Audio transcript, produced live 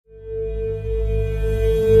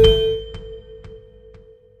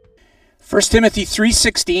1 Timothy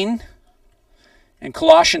 3:16 and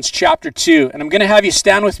Colossians chapter 2. And I'm going to have you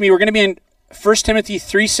stand with me. We're going to be in 1 Timothy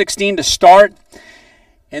 3:16 to start.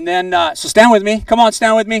 And then, so stand with me. Come on,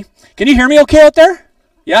 stand with me. Can you hear me okay out there?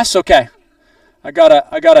 Yes? Okay. I got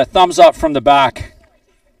a thumbs up from the back.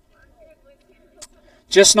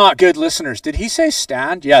 Just not good listeners. Did he say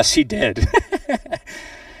stand? Yes, he did.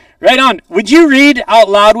 Right on. Would you read out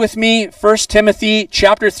loud with me 1 Timothy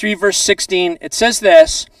chapter 3, verse 16? It says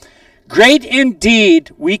this: "Great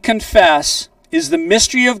indeed, we confess, is the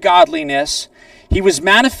mystery of godliness. He was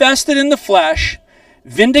manifested in the flesh,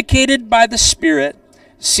 vindicated by the Spirit,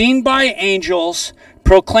 seen by angels,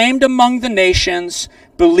 proclaimed among the nations,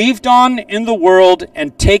 believed on in the world,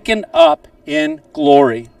 and taken up in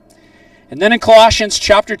glory." And then in Colossians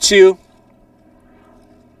chapter 2,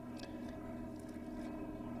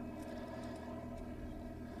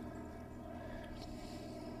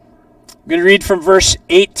 I'm going to read from verse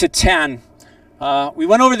 8 to 10. We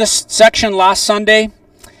went over this section last Sunday,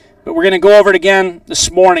 but we're going to go over it again this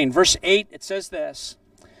morning. Verse 8, it says this: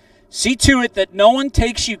 "See to it that no one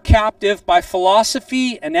takes you captive by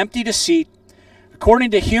philosophy and empty deceit,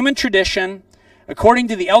 according to human tradition, according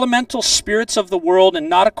to the elemental spirits of the world, and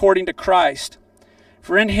not according to Christ.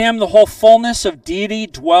 For in him the whole fullness of deity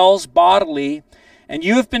dwells bodily, and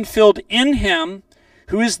you have been filled in him,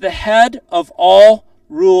 who is the head of all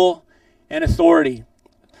rule and authority."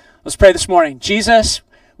 Let's pray this morning. Jesus,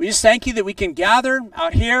 we just thank you that we can gather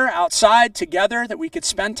out here, outside, together, that we could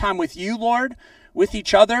spend time with you, Lord, with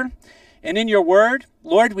each other, and in your word.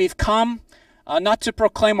 Lord, we've come not to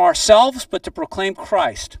proclaim ourselves, but to proclaim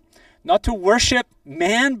Christ. Not to worship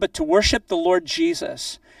man, but to worship the Lord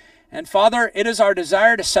Jesus. And Father, it is our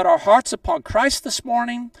desire to set our hearts upon Christ this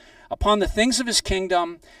morning, upon the things of his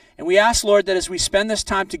kingdom. And we ask, Lord, that as we spend this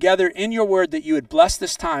time together in your word, that you would bless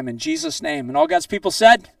this time in Jesus' name. And all God's people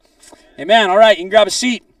said, amen. All right, you can grab a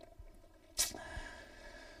seat.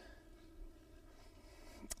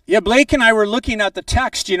 Yeah, Blake and I were looking at the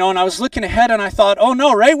text, and I was looking ahead and I thought, oh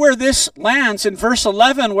no, right where this lands in verse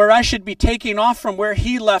 11, where I should be taking off from where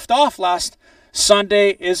he left off last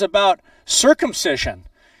Sunday, is about circumcision.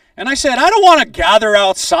 And I said, I don't want to gather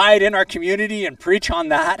outside in our community and preach on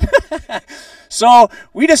that. So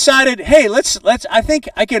we decided, hey, I think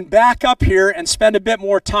I can back up here and spend a bit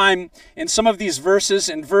more time in some of these verses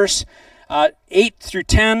in verse 8 through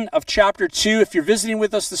 10 of chapter 2. If you're visiting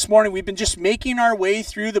with us this morning, we've been just making our way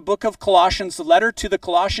through the book of Colossians, the letter to the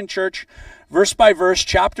Colossian church, verse by verse,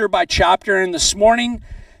 chapter by chapter. And this morning,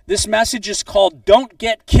 this message is called "Don't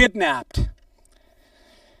Get Kidnapped."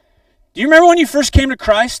 Do you remember when you first came to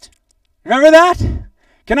Christ? Remember that?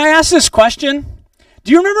 Can I ask this question?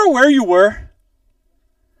 Do you remember where you were?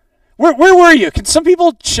 Where were you? Can some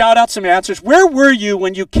people shout out some answers? Where were you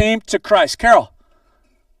when you came to Christ? Carol?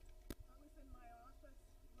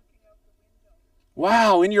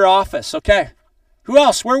 Wow, in your office. Okay. Who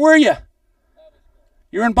else? Where were you?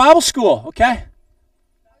 You were in Bible school. Okay.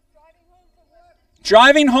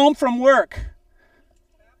 Driving home from work.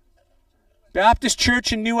 Baptist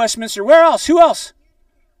Church in New Westminster. Where else? Who else?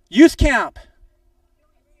 Youth camp.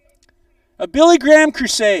 A Billy Graham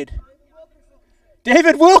crusade.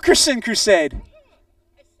 David Wilkerson crusade.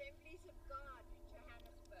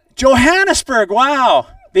 Johannesburg. Wow.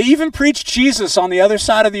 They even preached Jesus on the other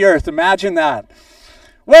side of the earth. Imagine that.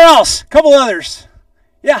 Where else? A couple others.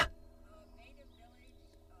 Yeah.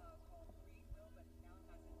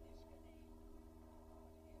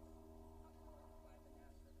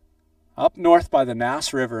 Up north by the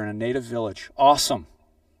Nass River in a native village. Awesome.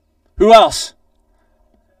 Who else?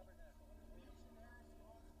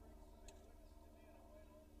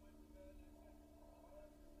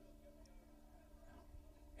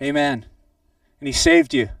 Amen. And he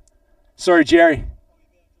saved you. Sorry, Jerry.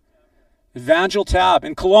 Evangel Tab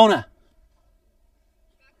in Kelowna.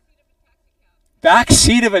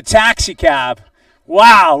 Backseat of a taxi cab.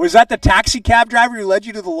 Wow. Was that the taxi cab driver who led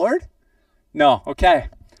you to the Lord? No. Okay.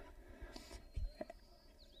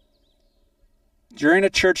 During a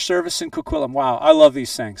church service in Coquitlam. Wow, I love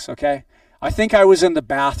these things, okay? I think I was in the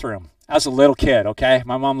bathroom as a little kid, okay?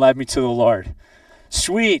 My mom led me to the Lord.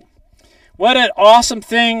 Sweet. What an awesome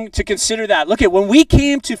thing to consider that. Look at when we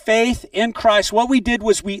came to faith in Christ, what we did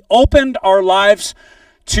was we opened our lives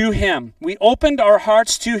to him. We opened our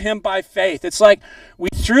hearts to him by faith. It's like we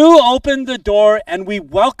threw open the door and we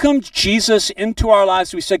welcomed Jesus into our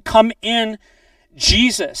lives. We said, come in,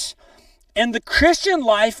 Jesus. And the Christian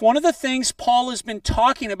life, one of the things Paul has been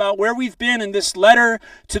talking about, where we've been in this letter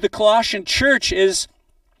to the Colossian church, is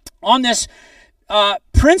on this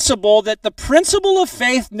principle that the principle of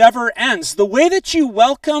faith never ends. The way that you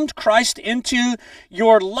welcomed Christ into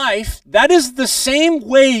your life, that is the same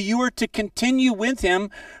way you are to continue with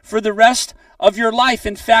him for the rest of your life.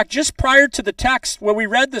 In fact, just prior to the text where we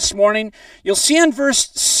read this morning, you'll see in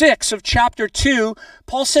verse 6 of chapter 2,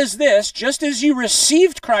 Paul says this, just as you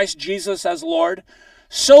received Christ Jesus as Lord,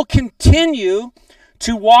 so continue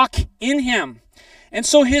to walk in him. And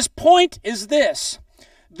so his point is this: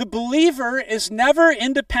 the believer is never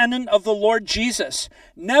independent of the Lord Jesus,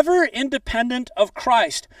 never independent of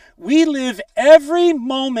Christ. We live every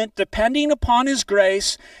moment depending upon his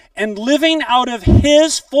grace and living out of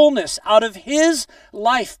his fullness, out of his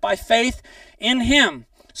life by faith in him.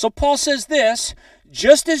 So Paul says this,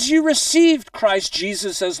 just as you received Christ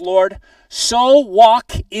Jesus as Lord, so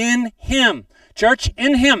walk in him. Church,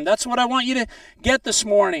 in him. That's what I want you to get this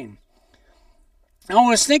morning. I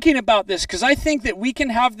was thinking about this because I think that we can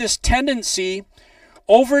have this tendency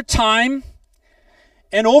over time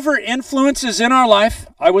and over influences in our life.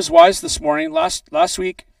 I was wise this morning. Last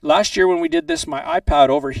year when we did this, my iPad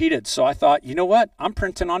overheated. So I thought, you know what? I'm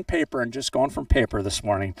printing on paper and just going from paper this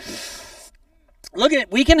morning. Look at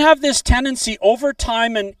it. We can have this tendency over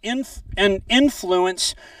time and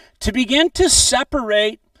influence to begin to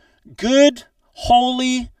separate good,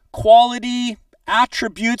 holy, quality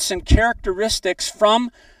attributes and characteristics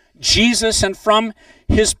from Jesus and from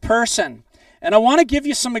his person. And I want to give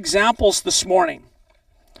you some examples this morning.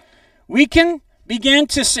 We can begin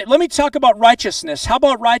to see, let me talk about righteousness. How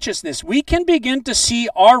about righteousness? We can begin to see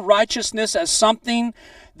our righteousness as something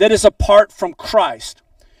that is apart from Christ.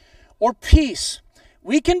 Or peace.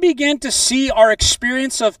 We can begin to see our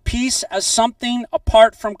experience of peace as something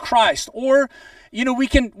apart from Christ. Or, we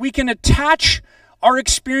can attach our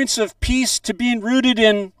experience of peace to being rooted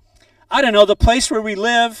in, the place where we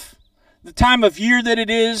live, the time of year that it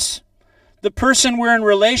is, the person we're in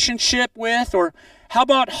relationship with, or how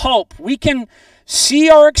about hope? We can see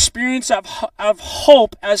our experience of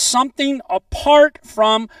hope as something apart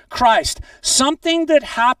from Christ, something that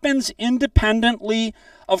happens independently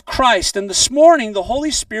of Christ. And this morning, the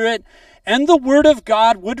Holy Spirit and the Word of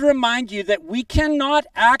God would remind you that we cannot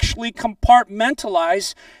actually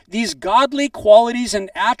compartmentalize these godly qualities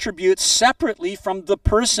and attributes separately from the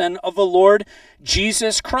person of the Lord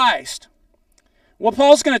Jesus Christ. What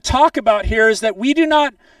Paul's going to talk about here is that we do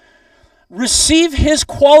not receive his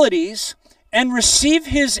qualities and receive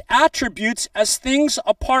his attributes as things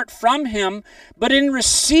apart from him, but in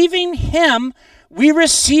receiving him, we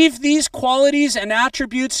receive these qualities and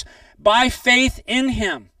attributes by faith in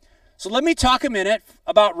him. So let me talk a minute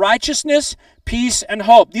about righteousness, peace, and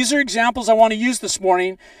hope. These are examples I want to use this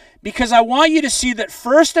morning because I want you to see that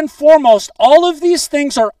first and foremost, all of these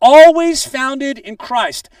things are always founded in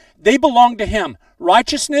Christ. They belong to him.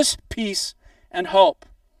 Righteousness, peace, and hope.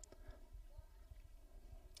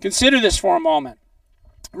 Consider this for a moment.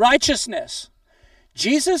 Righteousness.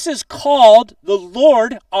 Jesus is called the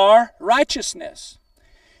Lord our righteousness.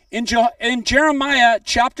 In Jeremiah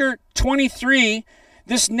chapter 23,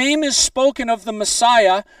 this name is spoken of the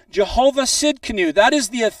Messiah, Jehovah Sidkenu. That is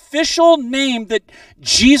the official name that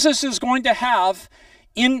Jesus is going to have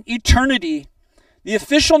in eternity. The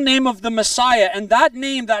official name of the Messiah. And that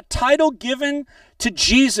name, that title given to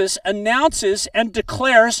Jesus, announces and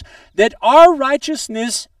declares that our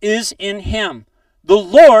righteousness is in him. The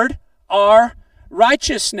Lord, our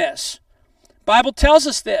righteousness. Bible tells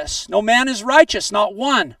us this. No man is righteous, not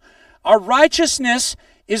one. Our righteousness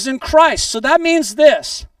is in Christ. So that means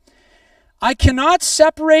this. I cannot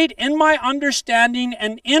separate in my understanding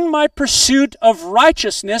and in my pursuit of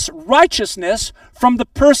righteousness from the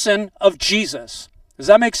person of Jesus. Does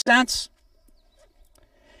that make sense?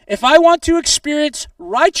 If I want to experience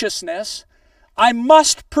righteousness, I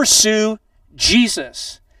must pursue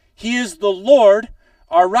Jesus. He is the Lord,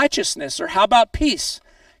 our righteousness. Or how about peace?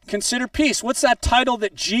 Consider peace. What's that title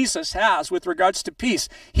that Jesus has with regards to peace?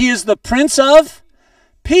 He is the Prince of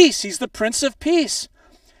Peace. He's the Prince of Peace.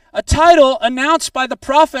 A title announced by the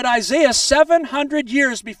prophet Isaiah 700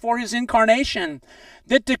 years before his incarnation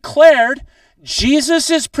that declared Jesus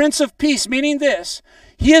is Prince of Peace, meaning this: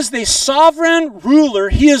 he is the sovereign ruler.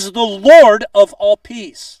 He is the Lord of all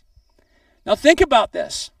peace. Now think about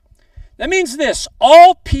this. That means this: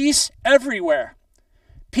 all peace everywhere.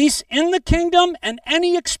 Peace in the kingdom and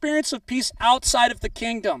any experience of peace outside of the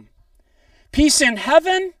kingdom. Peace in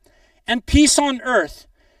heaven and peace on earth.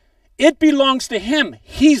 It belongs to him.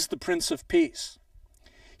 He's the Prince of Peace.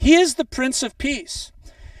 He is the Prince of Peace.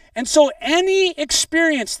 And so any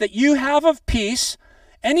experience that you have of peace,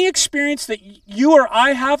 any experience that you or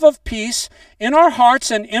I have of peace in our hearts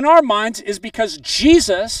and in our minds is because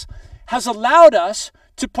Jesus has allowed us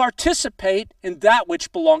to participate in that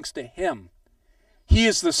which belongs to him. He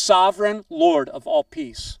is the sovereign Lord of all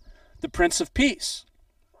peace, the Prince of Peace.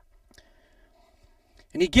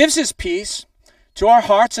 And he gives his peace to our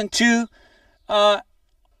hearts and to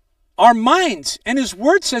our minds. And his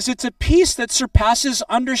word says it's a peace that surpasses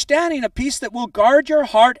understanding, a peace that will guard your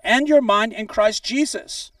heart and your mind in Christ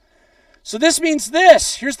Jesus. So this means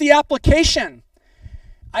this. Here's the application.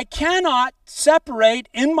 I cannot separate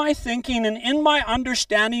in my thinking and in my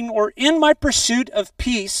understanding or in my pursuit of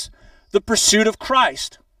peace the pursuit of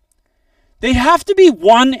Christ. They have to be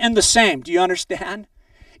one and the same. Do you understand?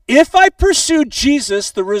 If I pursue Jesus,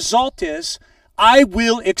 the result is I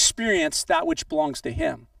will experience that which belongs to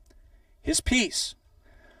him, his peace.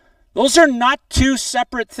 Those are not two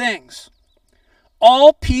separate things.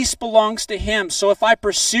 All peace belongs to him. So if I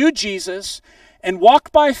pursue Jesus and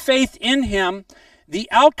walk by faith in him, the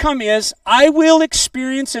outcome is I will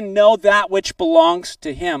experience and know that which belongs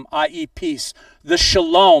to him, i.e. peace, the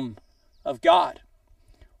shalom of God.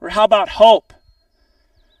 Or how about hope?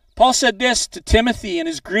 Paul said this to Timothy in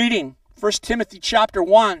his greeting, 1 Timothy chapter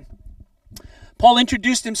 1. Paul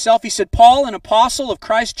introduced himself. He said, Paul, an apostle of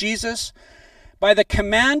Christ Jesus, by the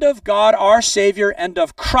command of God our Savior and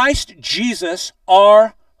of Christ Jesus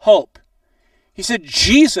our hope. He said,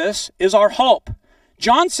 Jesus is our hope.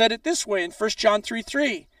 John said it this way in 1 John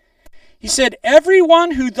 3:3. He said,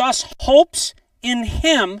 everyone who thus hopes in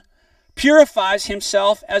him purifies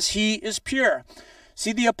himself as he is pure.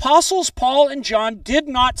 See, the apostles Paul and John did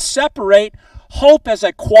not separate hope as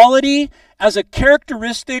a quality, as a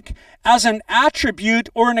characteristic, as an attribute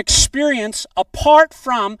or an experience apart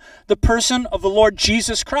from the person of the Lord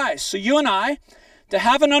Jesus Christ. So you and I, to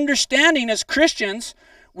have an understanding as Christians,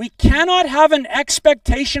 we cannot have an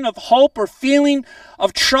expectation of hope or feeling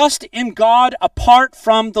of trust in God apart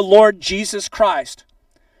from the Lord Jesus Christ.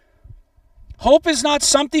 Hope is not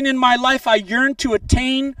something in my life I yearn to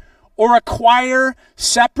attain or acquire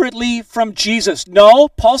separately from Jesus. No,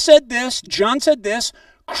 Paul said this, John said this,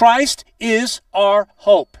 Christ is our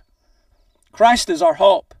hope. Christ is our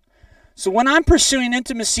hope. So when I'm pursuing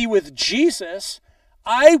intimacy with Jesus,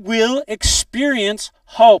 I will experience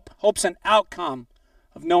hope. Hope's an outcome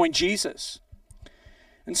of knowing Jesus.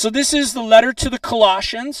 And so this is the letter to the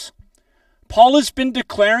Colossians. Paul has been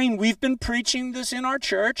declaring, we've been preaching this in our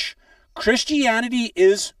church, Christianity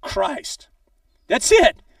is Christ. That's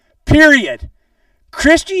it. Period.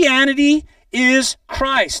 Christianity is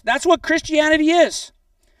Christ. That's what Christianity is.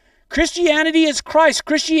 Christianity is Christ.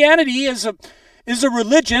 Christianity is a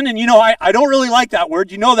religion, and you know, I don't really like that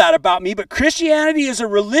word. You know that about me, but Christianity is a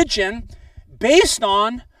religion based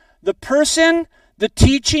on the person, the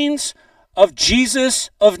teachings of Jesus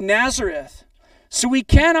of Nazareth. So we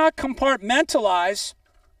cannot compartmentalize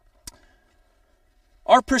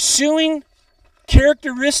our pursuing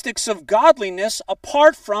characteristics of godliness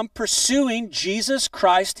apart from pursuing Jesus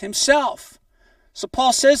Christ himself. So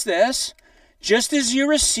Paul says this, just as you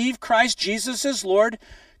receive Christ Jesus as Lord,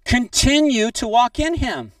 continue to walk in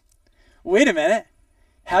him. Wait a minute.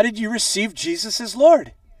 How did you receive Jesus as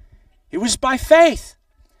Lord? It was by faith.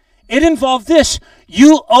 It involved this.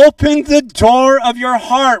 You opened the door of your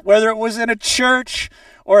heart, whether it was in a church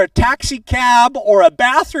or a taxi cab or a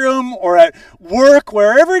bathroom or at work,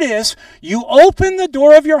 wherever it is. You opened the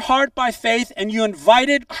door of your heart by faith and you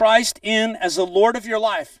invited Christ in as the Lord of your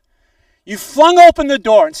life. You flung open the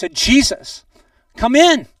door and said, Jesus, come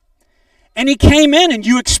in. And he came in and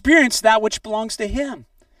you experienced that which belongs to him.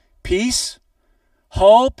 Peace,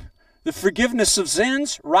 hope, the forgiveness of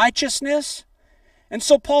sins, righteousness. And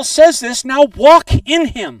so Paul says this, now walk in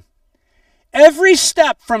him. Every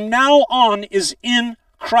step from now on is in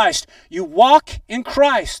Christ. You walk in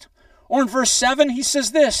Christ. Or in verse 7, he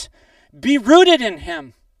says this, be rooted in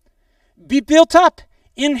him. Be built up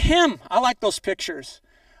in him. I like those pictures.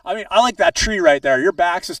 I mean, I like that tree right there. Your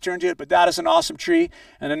backs is turned to it, but that is an awesome tree.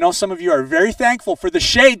 And I know some of you are very thankful for the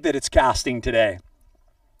shade that it's casting today.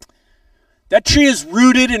 That tree is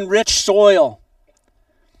rooted in rich soil.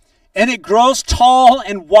 And it grows tall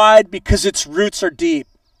and wide because its roots are deep.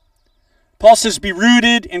 Paul says, be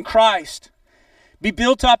rooted in Christ. Be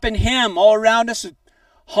built up in him. All around us,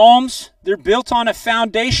 homes, they're built on a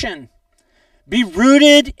foundation. Be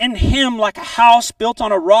rooted in him like a house built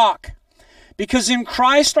on a rock. Because in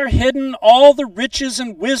Christ are hidden all the riches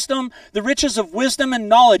and wisdom, the riches of wisdom and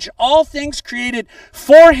knowledge, all things created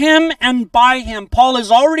for him and by him. Paul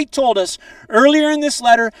has already told us earlier in this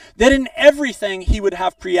letter that in everything he would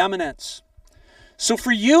have preeminence. So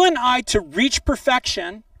for you and I to reach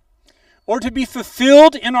perfection or to be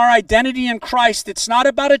fulfilled in our identity in Christ, it's not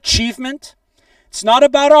about achievement. It's not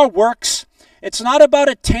about our works. It's not about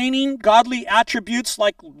attaining godly attributes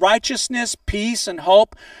like righteousness, peace, and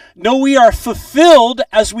hope. No, we are fulfilled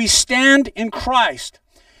as we stand in Christ.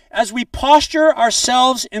 As we posture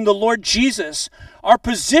ourselves in the Lord Jesus, our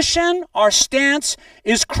position, our stance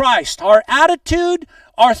is Christ. Our attitude,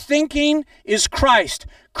 our thinking is Christ.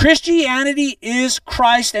 Christianity is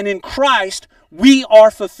Christ, and in Christ, we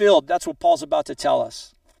are fulfilled. That's what Paul's about to tell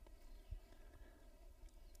us.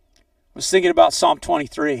 I was thinking about Psalm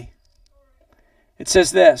 23. It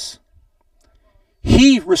says this: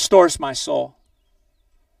 He restores my soul.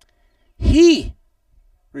 He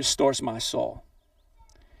restores my soul.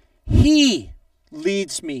 He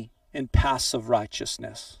leads me in paths of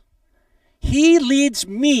righteousness. He leads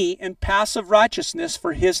me in paths of righteousness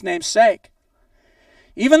for his name's sake.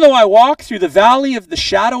 Even though I walk through the valley of the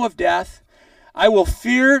shadow of death, I will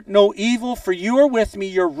fear no evil, for you are with me.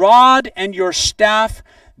 Your rod and your staff,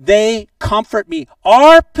 they comfort me.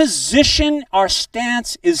 Our position, our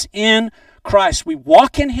stance is in Christ. We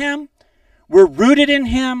walk in him. We're rooted in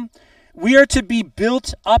him. We are to be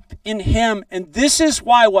built up in him. And this is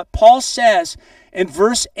why what Paul says in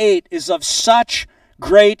verse 8 is of such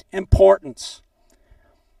great importance.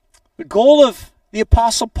 The goal of the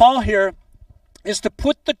Apostle Paul here is to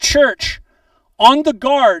put the church on the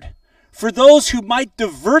guard for those who might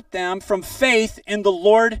divert them from faith in the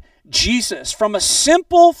Lord Jesus, from a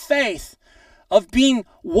simple faith of being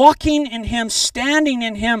walking in him, standing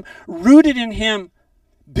in him, rooted in him,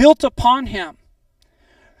 built upon him.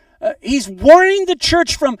 He's warning the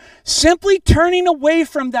church from simply turning away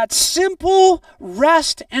from that simple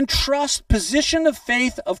rest and trust position of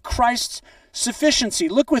faith of Christ's sufficiency.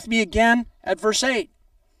 Look with me again at verse 8.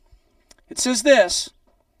 It says this: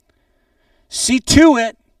 See to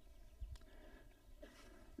it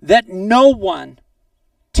that no one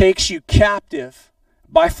takes you captive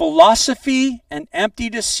by philosophy and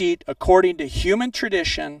empty deceit, according to human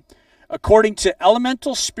tradition, according to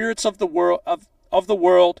elemental spirits of the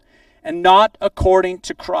world, and not according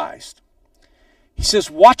to Christ. He says,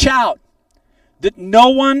 watch out that no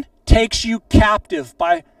one takes you captive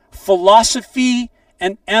by philosophy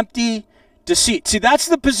and empty deceit. See, that's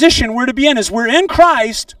the position we're to be in. As we're in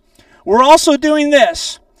Christ, we're also doing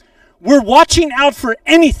this. We're watching out for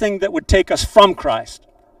anything that would take us from Christ.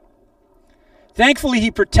 Thankfully, he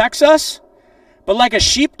protects us. But like a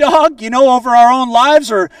sheepdog, over our own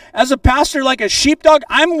lives, or as a pastor, like a sheepdog,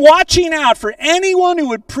 I'm watching out for anyone who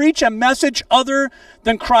would preach a message other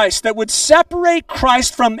than Christ, that would separate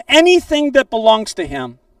Christ from anything that belongs to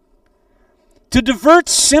him. To divert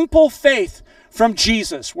simple faith from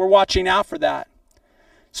Jesus. We're watching out for that.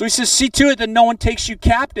 So he says, see to it that no one takes you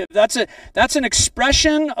captive. That's an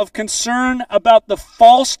expression of concern about the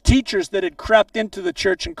false teachers that had crept into the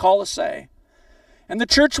church in Colossae. And the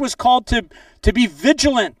church was called to be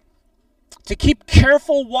vigilant, to keep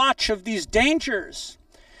careful watch of these dangers.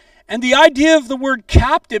 And the idea of the word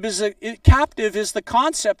captive is the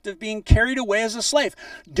concept of being carried away as a slave.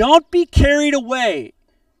 Don't be carried away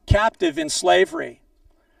captive in slavery.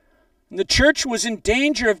 And the church was in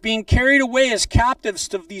danger of being carried away as captives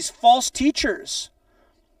to these false teachers.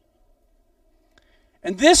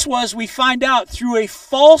 And this was, we find out, through a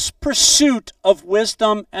false pursuit of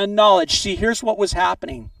wisdom and knowledge. See, here's what was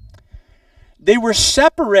happening. They were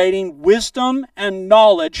separating wisdom and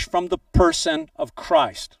knowledge from the person of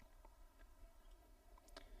Christ.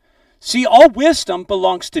 See, all wisdom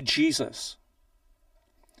belongs to Jesus.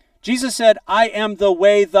 Jesus said, I am the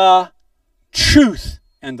way, the truth,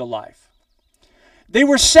 and the life. They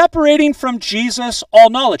were separating from Jesus all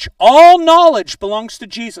knowledge. All knowledge belongs to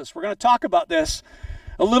Jesus. We're going to talk about this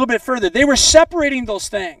a little bit further. They were separating those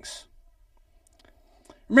things.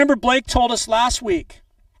 Remember, Blake told us last week,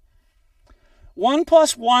 1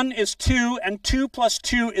 + 1 is 2, and 2 +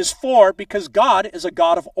 2 is 4, because God is a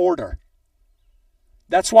God of order.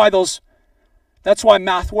 That's why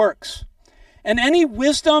math works. And any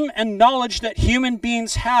wisdom and knowledge that human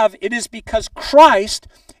beings have, it is because Christ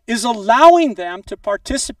is allowing them to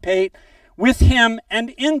participate with him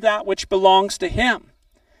and in that which belongs to him.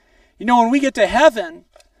 When we get to heaven,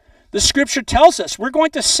 the scripture tells us we're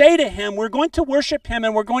going to say to him, we're going to worship him,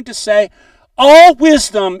 and we're going to say, all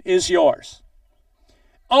wisdom is yours.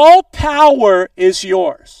 All power is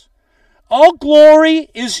yours. All glory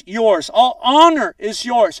is yours. All honor is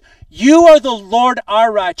yours. You are the Lord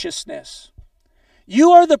our righteousness.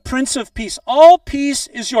 You are the Prince of Peace. All peace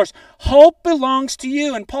is yours. Hope belongs to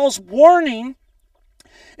you. And Paul's warning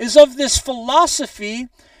is of this philosophy,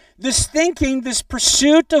 this thinking, this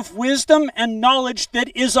pursuit of wisdom and knowledge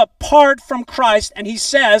that is apart from Christ. And he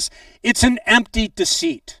says it's an empty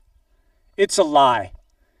deceit. It's a lie.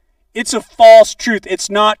 it's a false truth. It's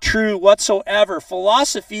not true whatsoever.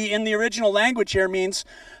 Philosophy in the original language here means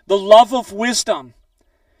the love of wisdom.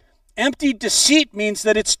 Empty deceit means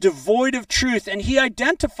that it's devoid of truth. And he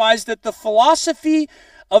identifies that the philosophy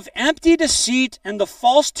of empty deceit and the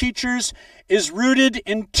false teachers is rooted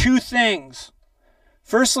in two things.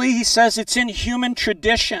 Firstly, he says it's in human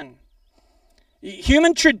tradition.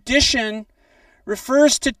 Human tradition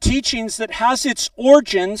refers to teachings that has its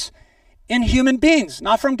origins in human beings,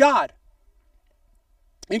 not from God.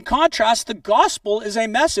 In contrast, the gospel is a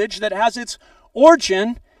message that has its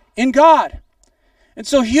origin in God. And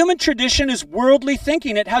so human tradition is worldly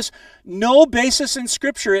thinking. It has no basis in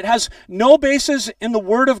Scripture. It has no basis in the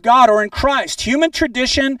Word of God or in Christ. Human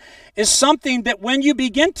tradition is something that when you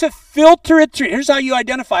begin to filter it through, here's how you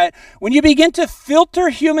identify it. When you begin to filter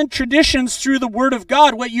human traditions through the Word of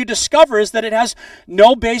God, what you discover is that it has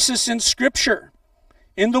no basis in Scripture,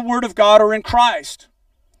 in the Word of God or in Christ.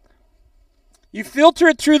 You filter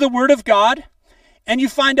it through the Word of God, and you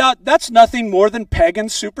find out that's nothing more than pagan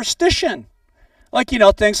superstition. Like,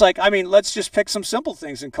 things like, let's just pick some simple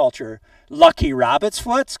things in culture. Lucky rabbit's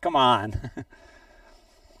foots? Come on.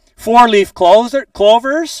 Four-leaf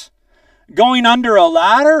clovers? Going under a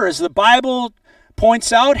ladder, as the Bible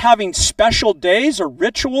points out, having special days or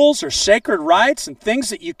rituals or sacred rites and things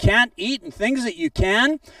that you can't eat and things that you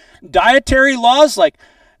can. Dietary laws like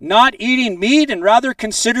not eating meat and rather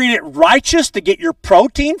considering it righteous to get your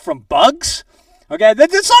protein from bugs. Okay,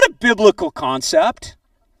 that's not a biblical concept.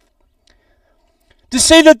 To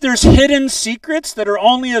say that there's hidden secrets that are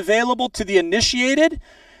only available to the initiated,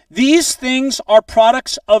 these things are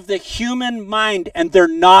products of the human mind, and they're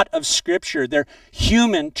not of Scripture. They're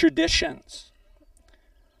human traditions.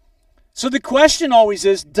 So the question always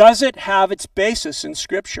is, does it have its basis in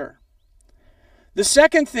Scripture? The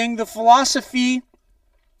second thing, the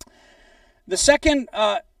second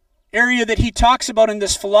area that he talks about in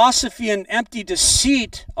this philosophy and empty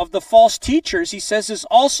deceit of the false teachers, he says, is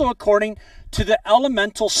also according to the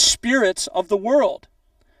elemental spirits of the world.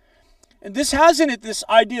 And this has in it this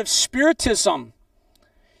idea of spiritism,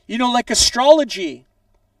 like astrology,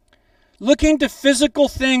 looking to physical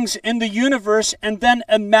things in the universe and then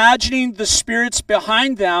imagining the spirits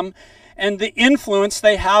behind them and the influence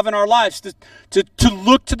they have in our lives, to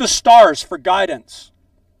look to the stars for guidance,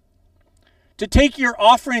 to take your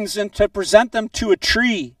offerings and to present them to a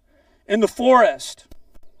tree in the forest,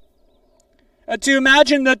 to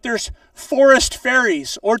imagine that there's forest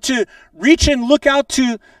fairies, or to reach and look out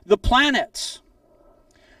to the planets.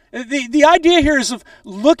 The idea here is of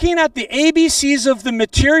looking at the ABCs of the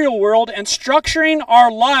material world and structuring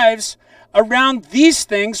our lives around these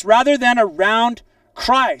things rather than around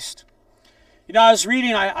Christ. I was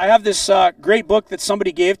reading, I have this great book that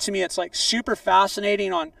somebody gave to me. It's like super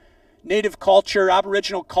fascinating on native culture,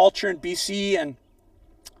 Aboriginal culture in BC, and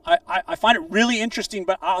I find it really interesting,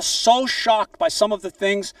 but I was so shocked by some of the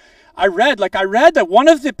things I read. Like, I read that one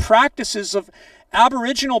of the practices of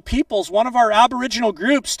Aboriginal peoples, one of our Aboriginal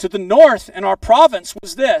groups to the north in our province,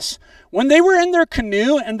 was this. When they were in their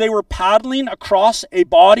canoe and they were paddling across a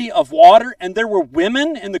body of water and there were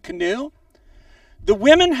women in the canoe, the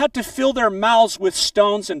women had to fill their mouths with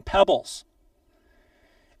stones and pebbles.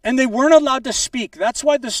 And they weren't allowed to speak. That's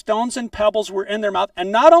why the stones and pebbles were in their mouth.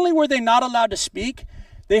 And not only were they not allowed to speak,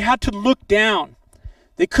 they had to look down.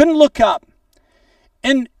 They couldn't look up.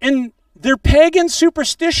 And their pagan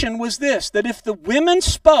superstition was this, that if the women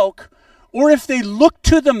spoke, or if they looked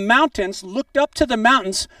to the mountains, looked up to the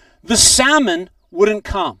mountains, the salmon wouldn't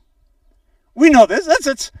come. We know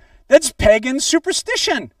this. That's pagan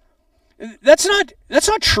superstition. That's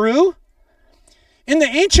not true. In the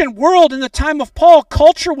ancient world, in the time of Paul,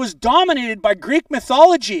 culture was dominated by Greek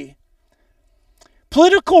mythology.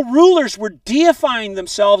 Political rulers were deifying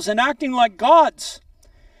themselves and acting like gods.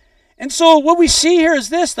 And so what we see here is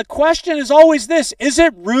this. The question is always this. Is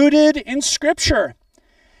it rooted in Scripture?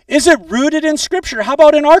 Is it rooted in Scripture? How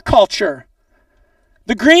about in our culture?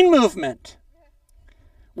 The Green Movement.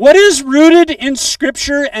 What is rooted in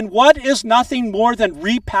Scripture and what is nothing more than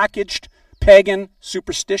repackaged pagan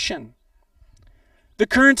superstition? The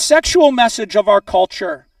current sexual message of our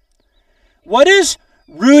culture. What is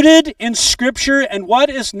rooted in Scripture and what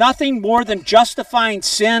is nothing more than justifying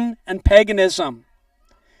sin and paganism?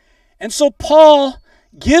 And so Paul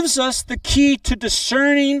gives us the key to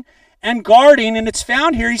discerning and guarding, and it's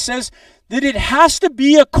found here. He says that it has to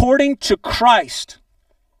be according to Christ.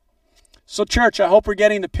 So church, I hope we're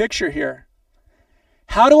getting the picture here.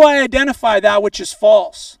 How do I identify that which is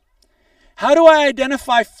false? How do I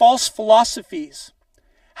identify false philosophies?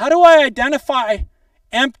 How do I identify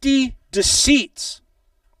empty deceits?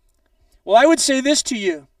 Well, I would say this to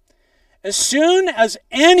you. As soon as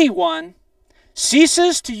anyone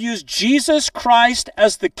ceases to use Jesus Christ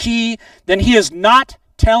as the key, then he is not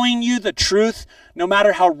telling you the truth, no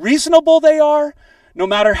matter how reasonable they are, no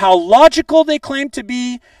matter how logical they claim to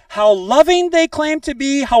be, how loving they claim to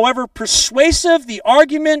be, however persuasive the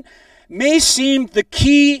argument may seem. The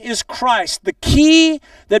key is Christ. The key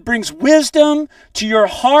that brings wisdom to your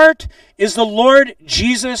heart is the Lord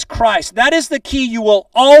Jesus Christ. That is the key you will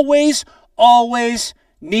always, always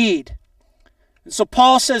need. And so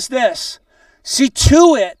Paul says this, see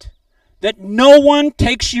to it that no one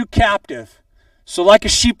takes you captive. So like a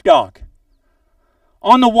sheepdog,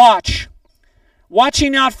 on the watch,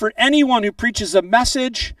 watching out for anyone who preaches a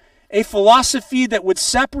message, a philosophy that would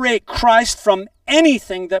separate Christ from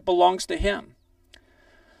anything that belongs to him.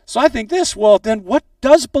 So I think this, well, then what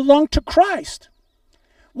does belong to Christ?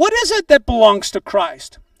 What is it that belongs to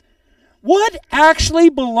Christ? What actually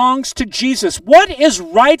belongs to Jesus? What is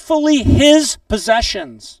rightfully his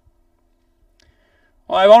possessions?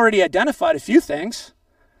 Well, I've already identified a few things.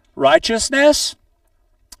 Righteousness,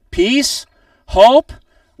 peace, hope,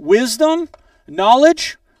 wisdom,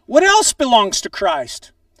 knowledge. What else belongs to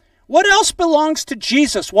Christ? What else belongs to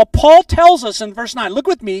Jesus? Well, Paul tells us in verse 9. Look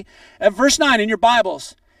with me at verse 9 in your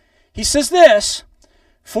Bibles. He says this,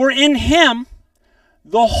 for in him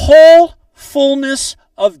the whole fullness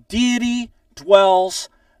of deity dwells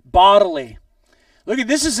bodily. Look at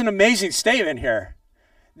this, is an amazing statement here.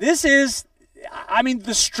 This is,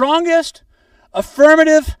 the strongest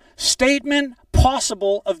affirmative statement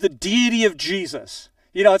possible of the deity of Jesus.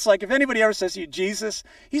 You know, it's like if anybody ever says to you, Jesus,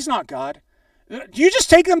 he's not God. You just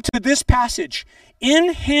take them to this passage.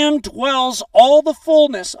 In him dwells all the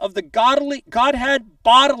fullness of the Godhead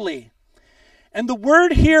bodily. And the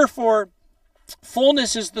word here for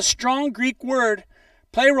fullness is the strong Greek word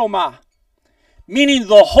pleroma, meaning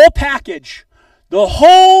the whole package. The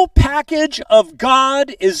whole package of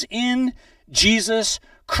God is in Jesus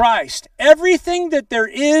Christ. Everything that there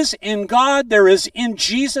is in God, there is in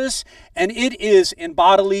Jesus, and it is in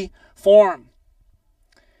bodily form.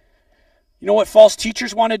 You know what false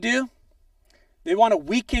teachers want to do? They want to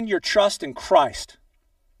weaken your trust in Christ.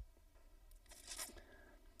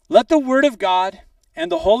 Let the Word of God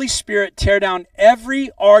and the Holy Spirit tear down every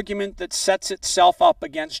argument that sets itself up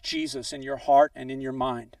against Jesus in your heart and in your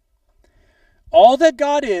mind. All that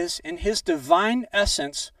God is in his divine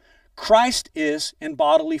essence, Christ is in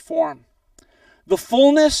bodily form. The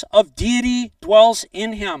fullness of deity dwells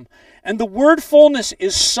in him. And the word fullness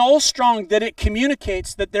is so strong that it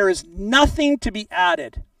communicates that there is nothing to be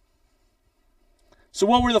added. So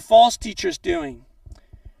what were the false teachers doing?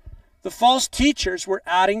 The false teachers were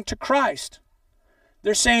adding to Christ.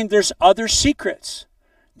 They're saying there's other secrets.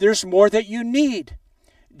 There's more that you need.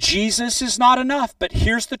 Jesus is not enough, but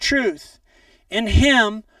here's the truth. In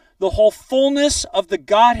him, the whole fullness of the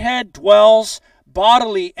Godhead dwells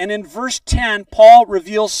bodily. And in verse 10, Paul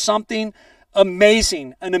reveals something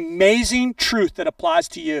amazing, an amazing truth that applies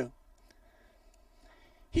to you.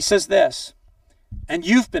 He says this, and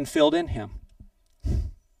you've been filled in him.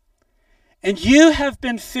 And you have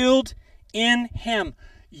been filled in him.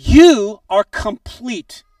 You are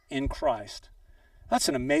complete in Christ. That's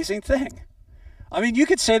an amazing thing. You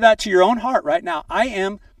could say that to your own heart right now. I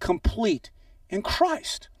am complete in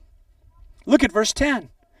Christ. Look at verse 10.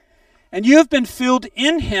 And you have been filled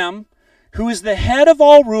in him who is the head of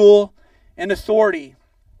all rule and authority.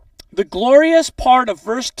 The glorious part of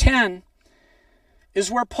verse 10 is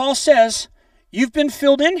where Paul says, you've been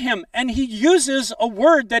filled in him. And he uses a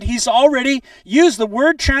word that he's already used. The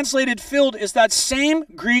word translated filled is that same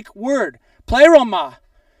Greek word, pleroma,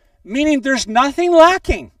 meaning there's nothing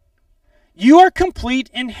lacking. You are complete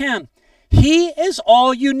in him. He is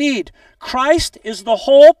all you need. Christ is the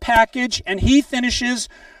whole package, and he finishes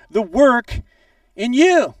the work in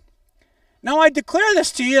you. Now I declare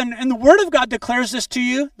this to you, and the Word of God declares this to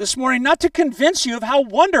you this morning, not to convince you of how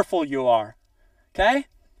wonderful you are. Okay?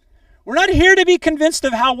 We're not here to be convinced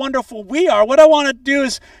of how wonderful we are. What I want to do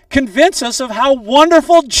is convince us of how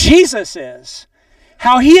wonderful Jesus is.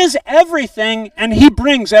 How he is everything, and he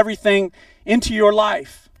brings everything into your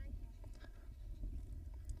life.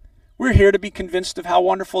 We're here to be convinced of how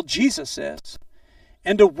wonderful Jesus is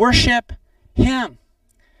and to worship him.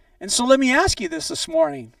 And so let me ask you this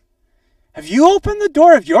morning. Have you opened the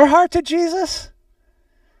door of your heart to Jesus?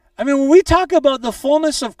 When we talk about the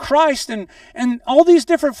fullness of Christ and all these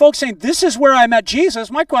different folks saying, this is where I met Jesus,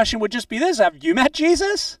 my question would just be this. Have you met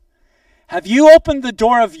Jesus? Have you opened the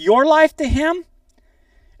door of your life to him?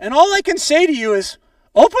 And all I can say to you is,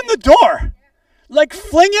 open the door. Like,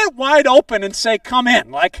 fling it wide open and say, come in.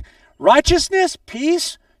 Like, righteousness,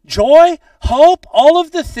 peace, joy, hope, all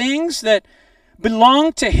of the things that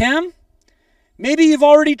belong to him. Maybe you've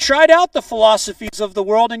already tried out the philosophies of the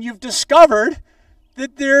world and you've discovered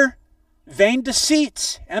that they're vain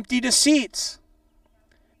deceits, empty deceits,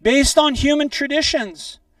 based on human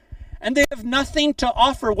traditions, and they have nothing to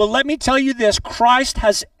offer. Well, let me tell you this, Christ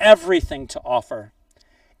has everything to offer.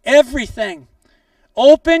 Everything.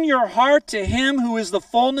 Open your heart to him who is the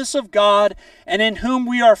fullness of God and in whom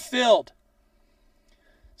we are filled.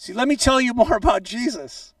 See, let me tell you more about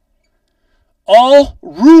Jesus. All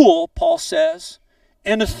rule, Paul says,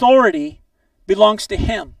 and authority belongs to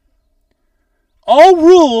him. All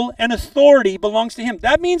rule and authority belongs to him.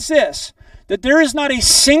 That means this, that there is not a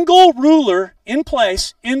single ruler in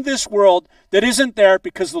place in this world that isn't there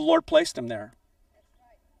because the Lord placed him there.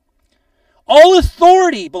 All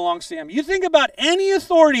authority belongs to him. You think about any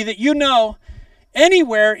authority that you know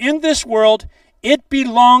anywhere in this world, it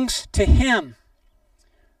belongs to him.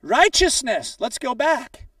 Righteousness, let's go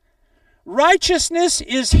back. Righteousness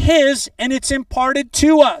is his and it's imparted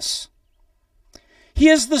to us. He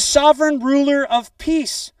is the sovereign ruler of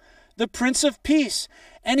peace, the Prince of Peace,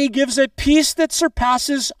 and he gives a peace that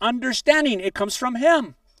surpasses understanding. It comes from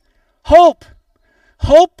him. Hope.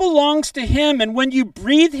 Hope belongs to him, and when you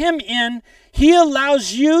breathe him in, he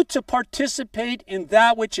allows you to participate in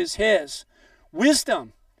that which is his.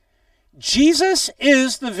 Wisdom. Jesus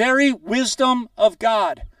is the very wisdom of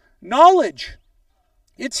God. Knowledge.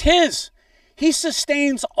 It's his. He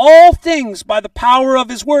sustains all things by the power of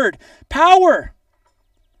his word. Power.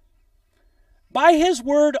 By his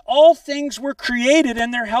word, all things were created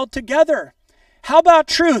and they're held together. How about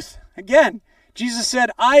truth? Again, Jesus said,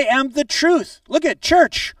 I am the truth. Look at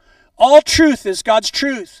church. All truth is God's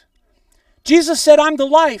truth. Jesus said, I'm the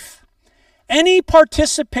life. Any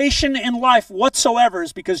participation in life whatsoever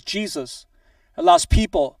is because Jesus allows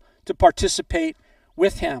people to participate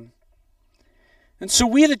with him. And so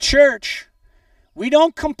we, the church, we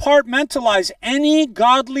don't compartmentalize any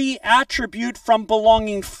godly attribute from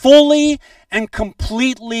belonging fully and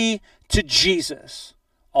completely to Jesus.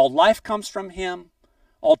 All life comes from him.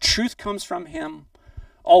 All truth comes from him.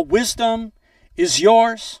 All wisdom is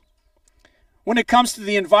yours. When it comes to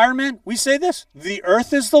the environment, we say this, the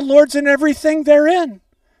earth is the Lord's and everything therein.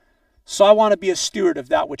 So I want to be a steward of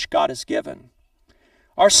that which God has given.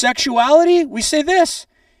 Our sexuality, we say this,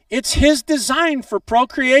 it's his design for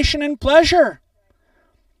procreation and pleasure.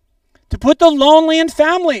 To put the lonely in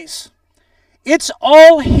families. It's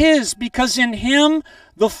all his because in him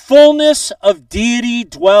the fullness of deity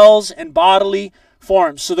dwells in bodily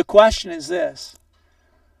form. So the question is this,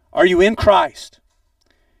 are you in Christ?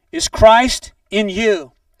 Is Christ in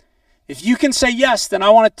you? If you can say yes, then I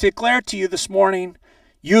want to declare to you this morning,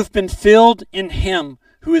 you've been filled in him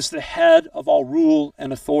who is the head of all rule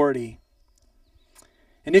and authority.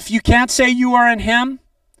 And if you can't say you are in him,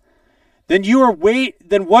 then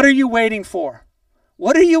what are you waiting for?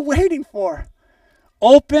 What are you waiting for?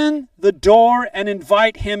 Open the door and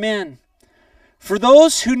invite him in. For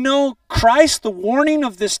those who know Christ, the warning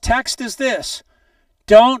of this text is this: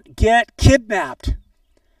 don't get kidnapped.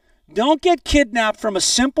 Don't get kidnapped from a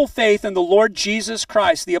simple faith in the Lord Jesus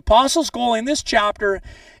Christ. The apostles' goal in this chapter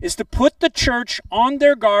is to put the church on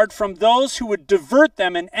their guard from those who would divert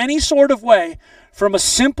them in any sort of way from a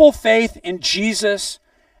simple faith in Jesus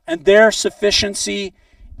and their sufficiency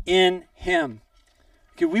in him.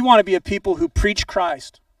 Okay, we want to be a people who preach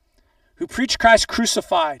Christ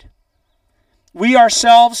crucified. We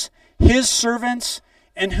ourselves, his servants,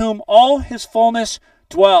 in whom all his fullness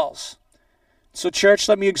dwells. So church,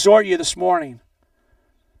 let me exhort you this morning.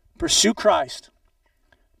 Pursue Christ.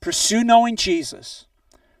 Pursue knowing Jesus.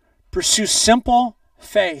 Pursue simple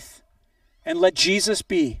faith. And let Jesus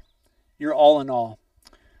be your all in all.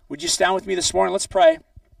 Would you stand with me this morning? Let's pray.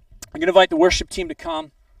 I'm going to invite the worship team to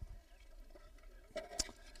come.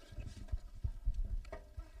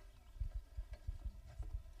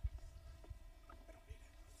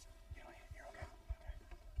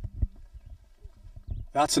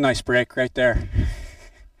 That's a nice break right there.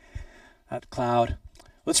 That cloud.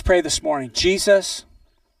 Let's pray this morning. Jesus,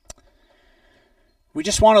 we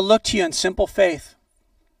just want to look to you in simple faith.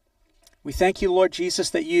 We thank you, Lord Jesus,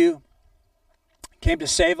 that you came to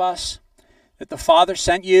save us, that the Father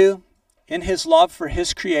sent you in his love for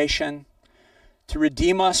his creation to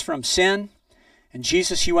redeem us from sin. And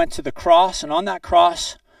Jesus, you went to the cross, and on that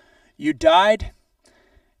cross, you died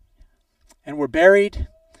and were buried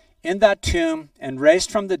in that tomb and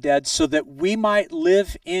raised from the dead so that we might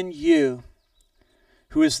live in you,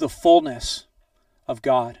 who is the fullness of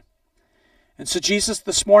God. And so, Jesus,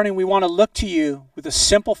 this morning we want to look to you with a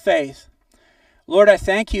simple faith. Lord, I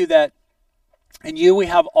thank you that In you we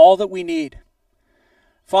have all that we need.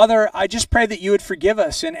 Father, I just pray that you would forgive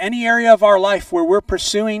us in any area of our life where we're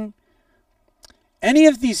pursuing any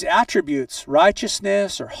of these attributes,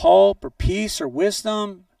 righteousness or hope or peace or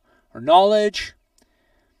wisdom or knowledge,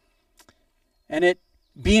 and it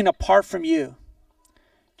being apart from you.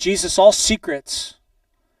 Jesus, all secrets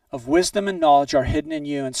of wisdom and knowledge are hidden in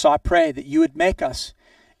you. And so I pray that you would make us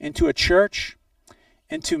into a church,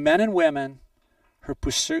 into men and women who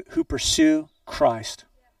pursue Christ,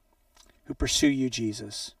 who pursue you,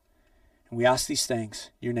 Jesus. And we ask these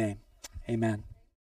things in your name. Amen.